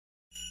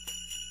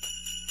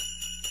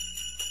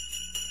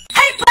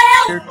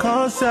Here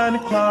comes Santa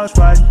Claus,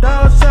 riding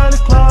down Santa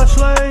Claus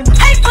Lane.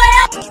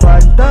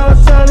 Riding down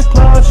Santa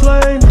Claus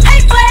Lane.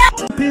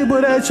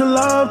 People that you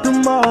love the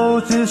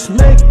most, just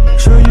make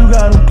sure you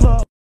got them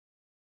close.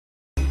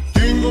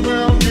 Jingle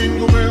bell,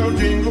 jingle bell,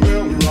 jingle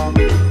bell rock.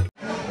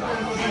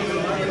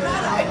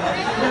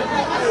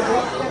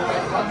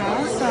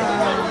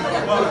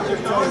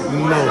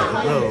 No.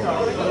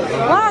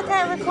 Why I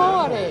can't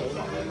record it?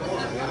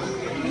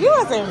 You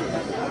wasn't.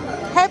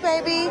 Hey,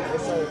 baby.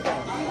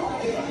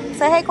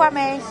 Say hey,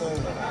 Kwame.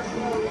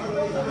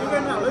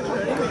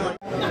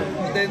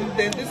 Then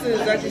this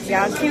is actually.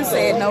 Y'all, Q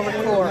said no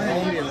record.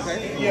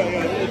 Yeah,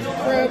 it's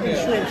crab and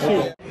shrimp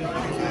soup.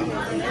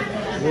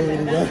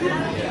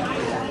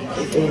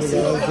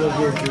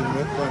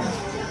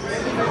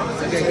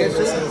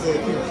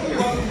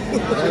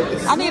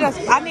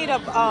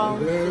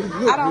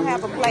 I don't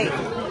have a plate.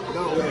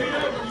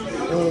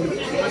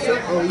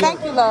 Thank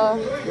you, love.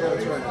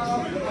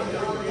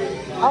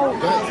 Oh,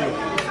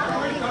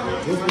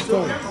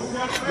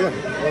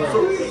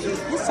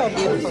 it's so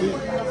beautiful.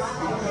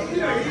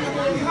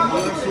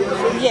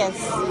 Yes.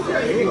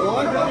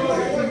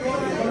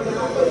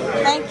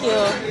 Thank you.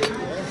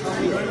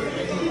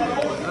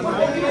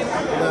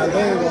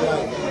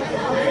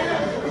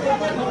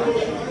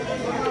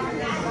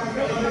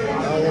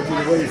 I want you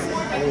to waste it.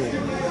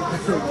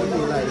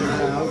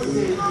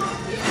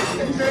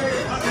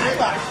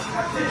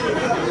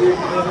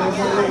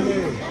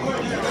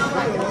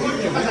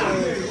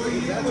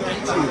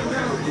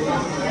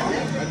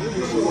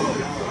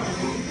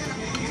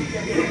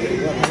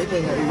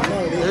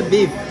 That's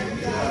beef.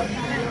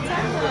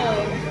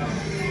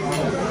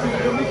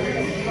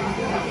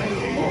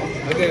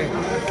 Okay.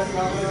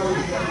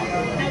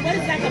 Now what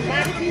is like a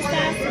barbecue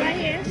sauce right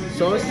here?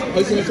 Sauce?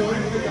 Hoisin sauce?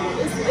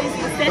 Is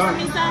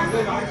sesame sauce?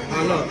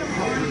 I know.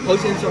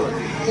 Hoisin sauce.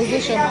 Is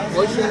this your house?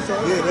 Hoisin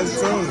sauce? Yeah, that's the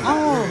song. Oh.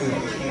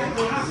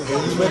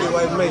 Yeah, you made it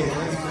like me.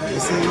 You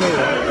see me.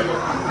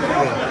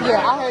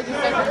 Yeah, I heard you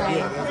say her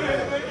name.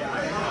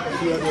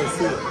 She out there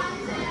sick.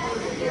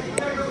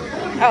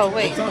 Oh,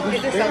 wait.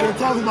 Get this They're up.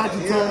 talking about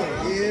you, Tom.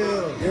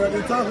 Yeah.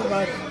 They're talking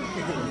about you.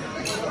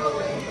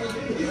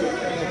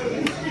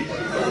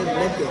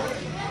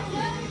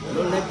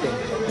 No napkin.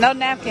 No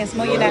napkins.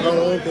 Move your napkin.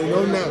 Oh, okay.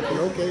 No napkin.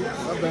 Okay.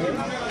 My bad.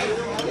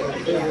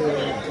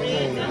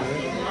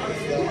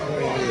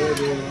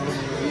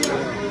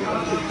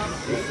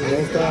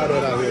 Don't start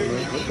that out here,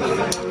 man.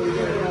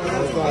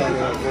 Don't start that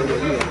out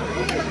here.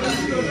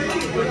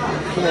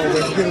 Come on,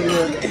 let's get in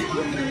there.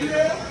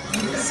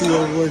 See what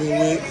we're working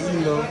with, you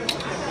know.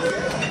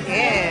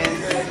 Yes.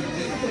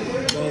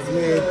 That's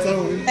man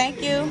Tony. Thank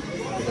you.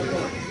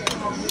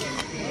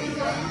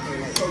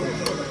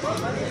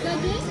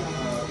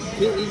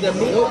 You eat the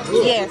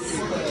meat? Yes.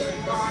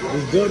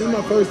 It's good. This is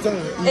my first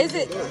time. Is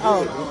it?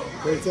 Oh.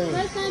 First time.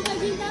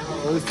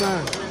 First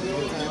time.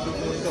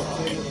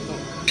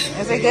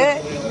 Is it good?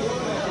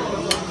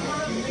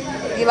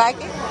 You like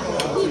it?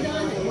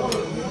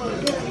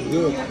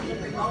 Good.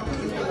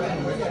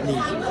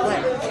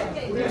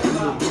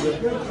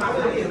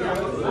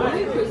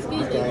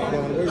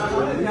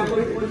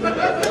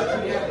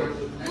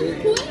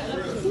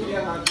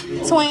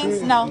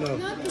 Twins? No.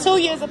 2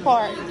 years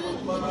apart.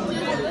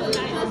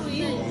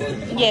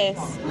 Yes.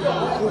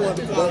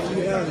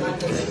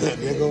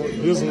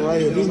 This one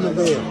right here. This is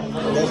Neville.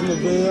 That's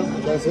Neville.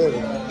 That's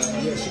Heather.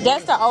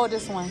 That's the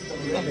oldest one,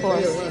 of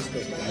course.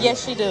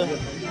 Yes, she do.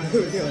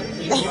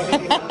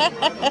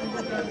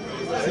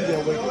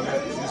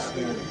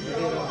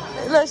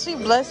 Look, she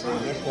blushing.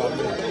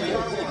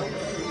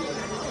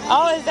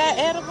 Oh, is that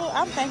edible?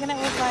 I'm thinking it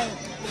was like...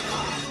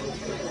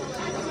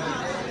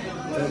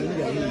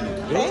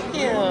 Thank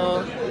you.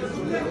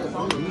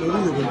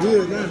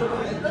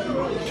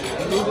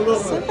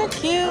 Super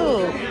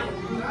cute.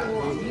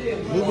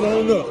 Moving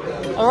on up.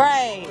 All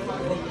right.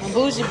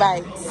 Bougie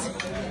bites.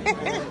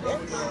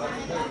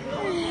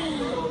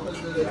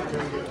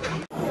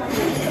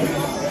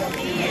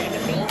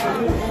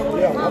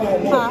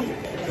 Huh?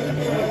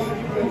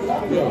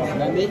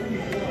 That meat?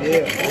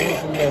 Yeah, I want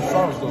some more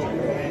sauce though.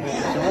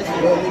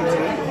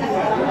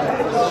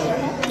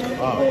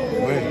 Oh,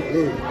 man.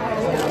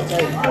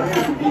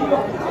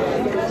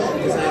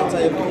 It's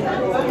outside.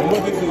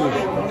 What this is?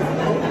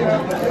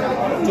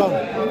 Tell me.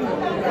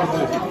 What's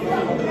this?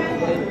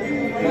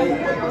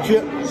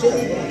 Chip.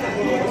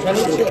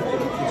 Chinese chip.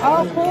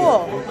 Oh, cool.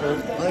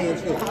 Onion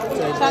chip.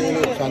 Chinese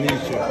chip.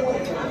 Chinese chip.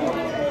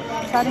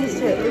 Chinese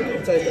chip.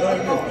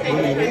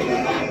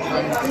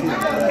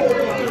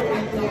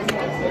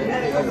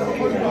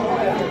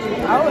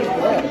 Oh, it's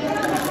good.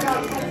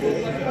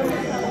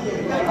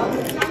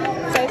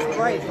 Tastes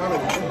great.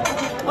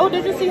 Oh,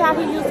 did you see how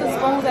he used the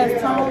spoons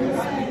as tongs?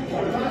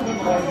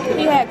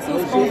 He had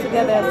 2 spoons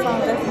together as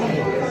tongs. That's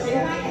neat.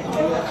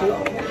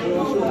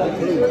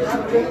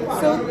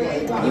 Soup?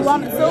 You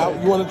want the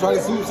soup? You want to try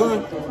the soup,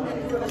 son?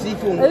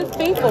 Seafood. It's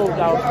seafood,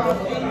 though.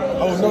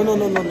 Oh, no.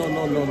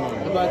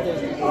 How about this?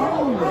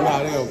 Nah,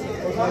 they okay.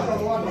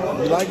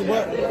 You like it,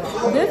 bud?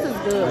 This is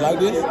You good. like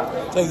this?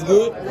 Tastes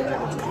good?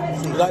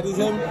 You like this,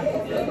 him?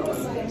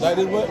 Like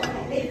this what?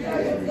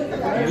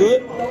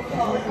 Good?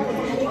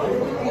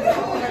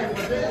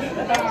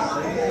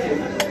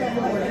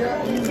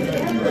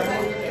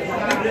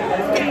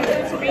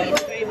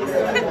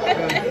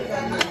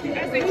 I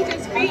said, he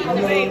just feeding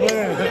the baby.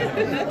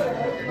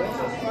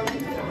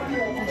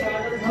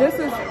 This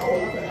is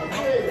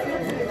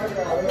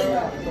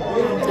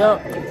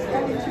dope.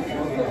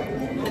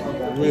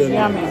 Really?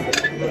 Yummy.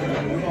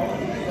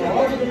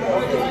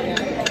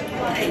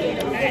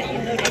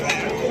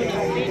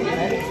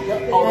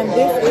 And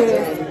this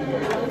is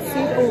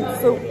seafood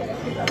soup.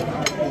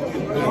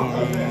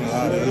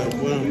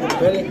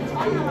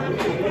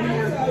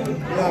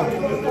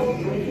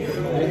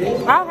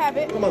 I'll have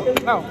it. Oh,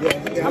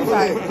 I'm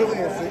sorry.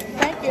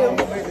 Thank you.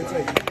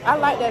 I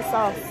like that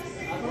sauce.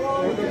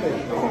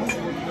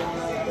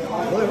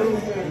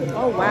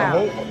 Oh,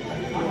 wow.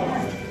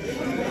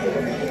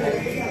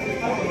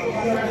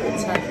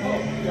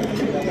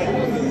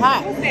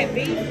 Hot.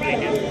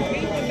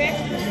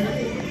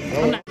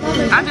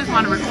 I just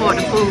want to record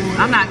the food.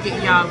 I'm not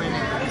getting y'all in it.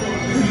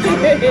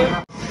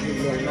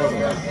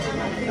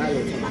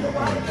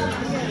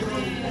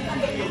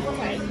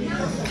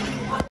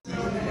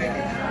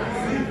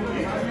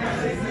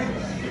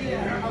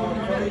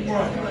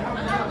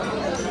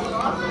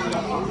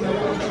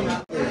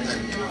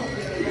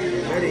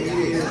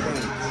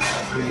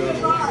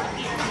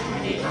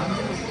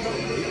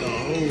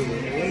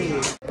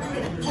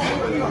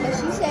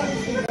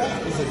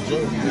 It's a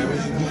joke, man.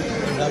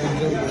 Not a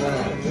joke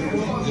around.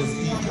 Just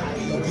eat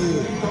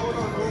good.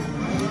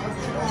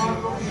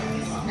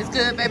 It's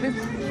good, baby.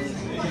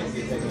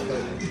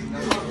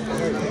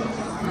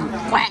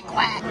 Quack,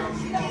 quack.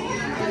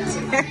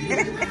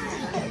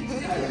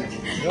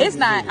 It's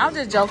not. I'm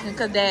just joking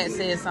because Dad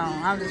said so.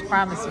 I'm just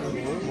promising.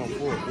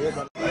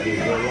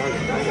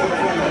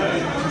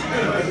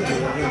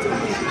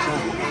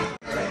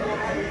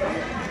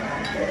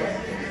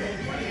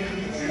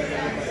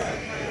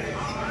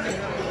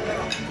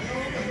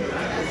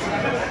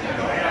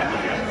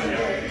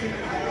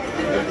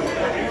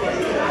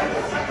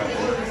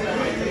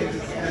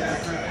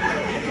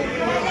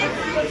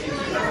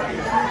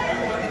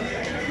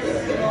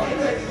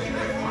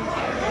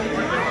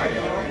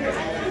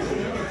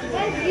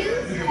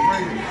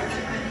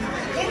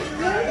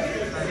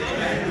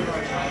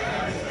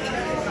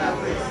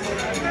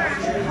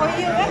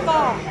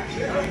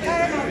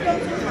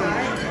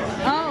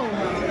 Oh,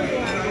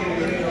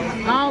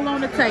 all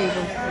on the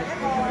table.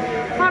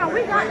 Hold on,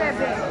 we got that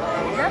big.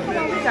 That's the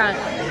one we got.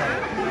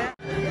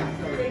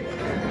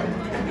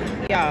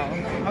 Y'all,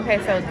 okay,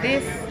 so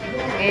this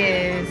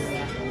is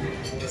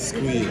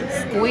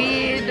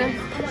squid,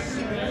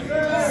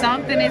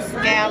 something is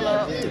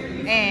scallop,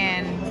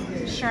 and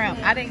shrimp.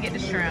 I didn't get the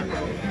shrimp.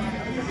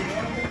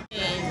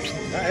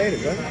 I ate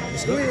it, bro.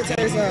 Squid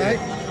tastes alright.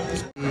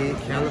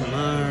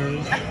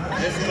 Calamari.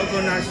 That's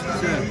coconut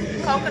shrimp.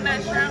 Coconut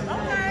shrimp,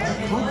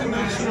 okay.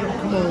 Coconut shrimp.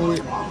 Come on with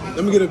it.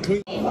 Let me get a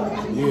clean.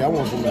 Yeah, I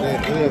want some of that.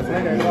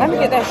 Let me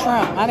get that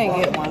shrimp. I didn't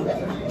get one.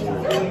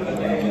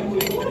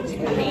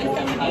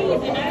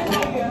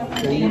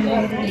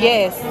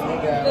 Yes.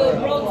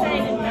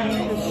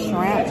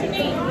 Shrimp.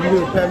 You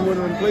get a pack more on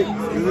the plate?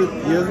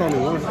 Yeah, it's only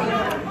one.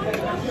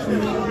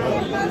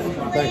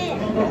 Thank you.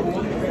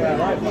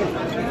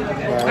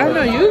 I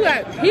know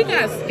he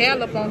got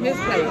scallop on his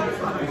plate.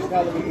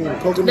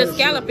 The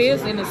scallop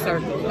is in a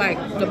circle, like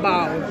the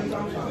ball.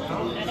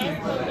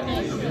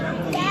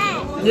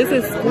 This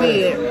is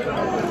squid.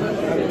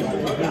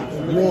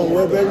 You want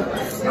what, baby?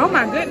 Oh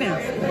my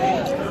goodness.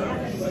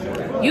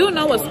 You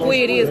know what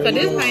squid is, because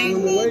this thing,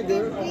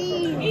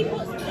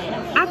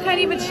 I can't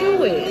even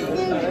chew it.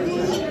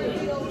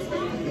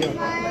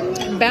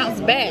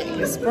 Bounce back,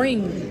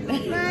 scream.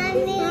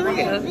 Look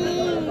at us.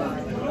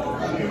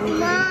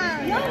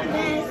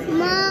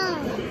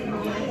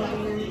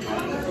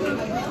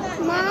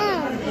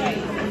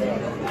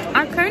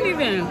 I can't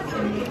even.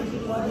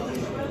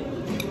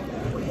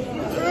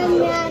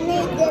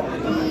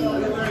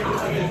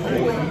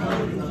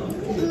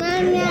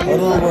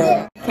 Hold on,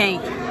 bro.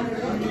 Can't.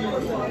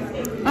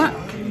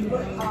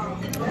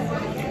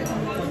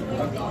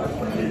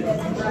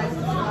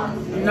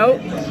 Nope.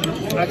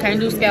 I can't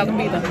do scallop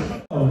either.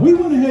 We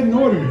went ahead and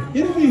ordered it.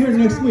 It'll be here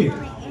next week.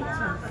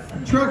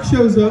 Truck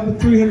shows up with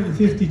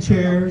 350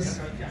 chairs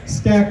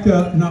stacked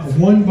up, not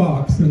one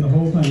box in the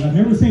whole thing. I've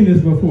never seen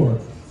this before.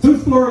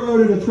 Who's floor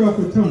loaded a truck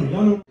with Tony?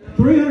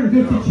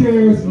 350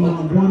 chairs,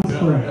 not one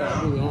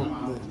scratch.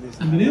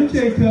 And then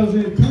MJ tells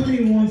me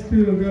Tony wants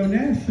to go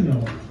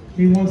national.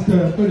 He wants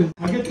to put his,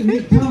 I get to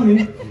meet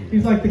Tony.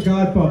 He's like the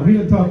godfather. He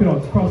doesn't talk at all.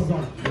 Just crosses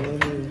arms.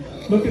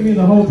 Look at me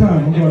the whole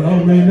time. I'm going,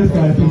 oh man, this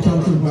guy thinks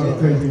I'm some kind of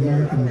crazy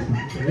American.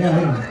 Yeah, I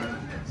am.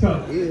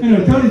 So,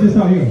 anyway, Tony's just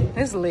how you go.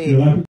 It's lit.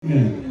 Yeah.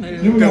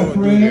 Then we got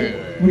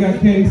Fred, we got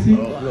Casey,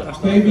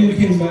 Fabian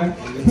came back,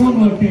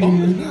 Puma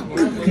came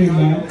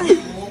back.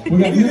 We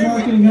got new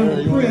marketing help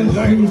with Chris, who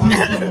was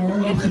here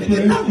tomorrow. That's the Chris,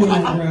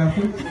 doing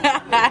graphics.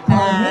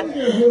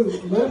 Manager who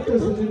left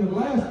us at the end of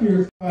last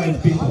year,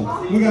 5 people.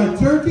 We got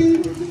turkey,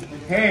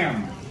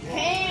 Ham.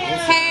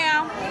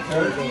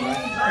 Ham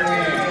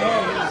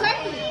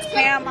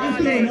all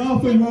It's going day.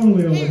 awfully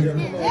lonely over here.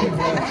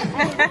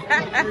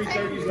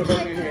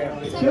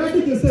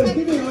 Jackie just says,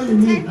 give me all your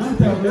meat. I'm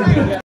telling you.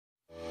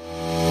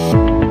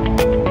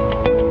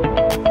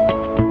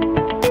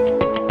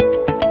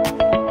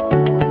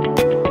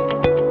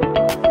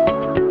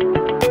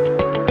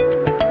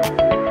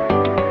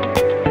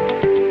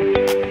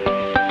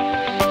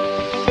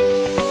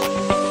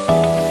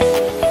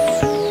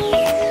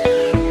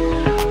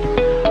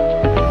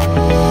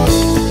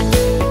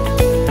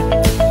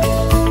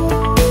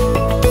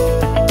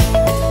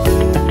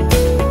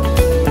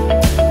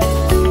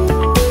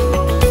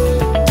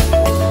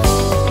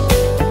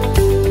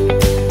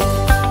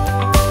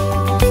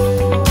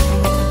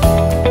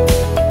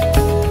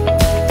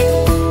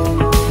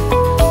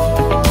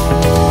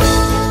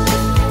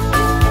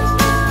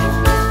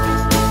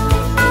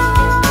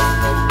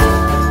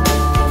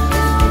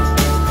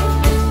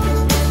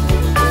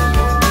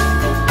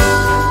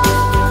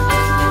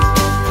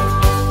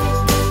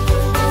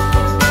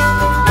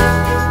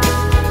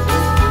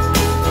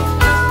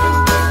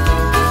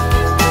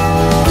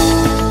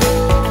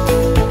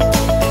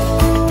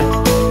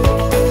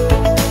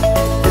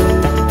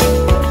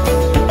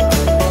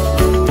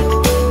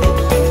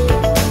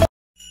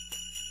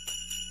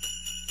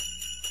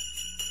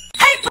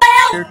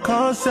 Here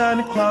comes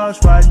Santa Claus,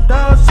 riding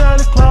down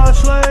Santa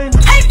Claus Lane.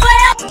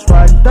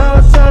 Riding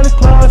down Santa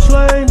Claus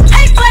Lane.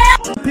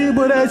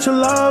 People that you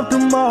love the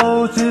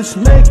most, just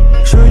make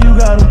sure you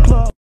got them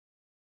close.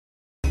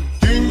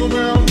 Jingle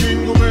bell,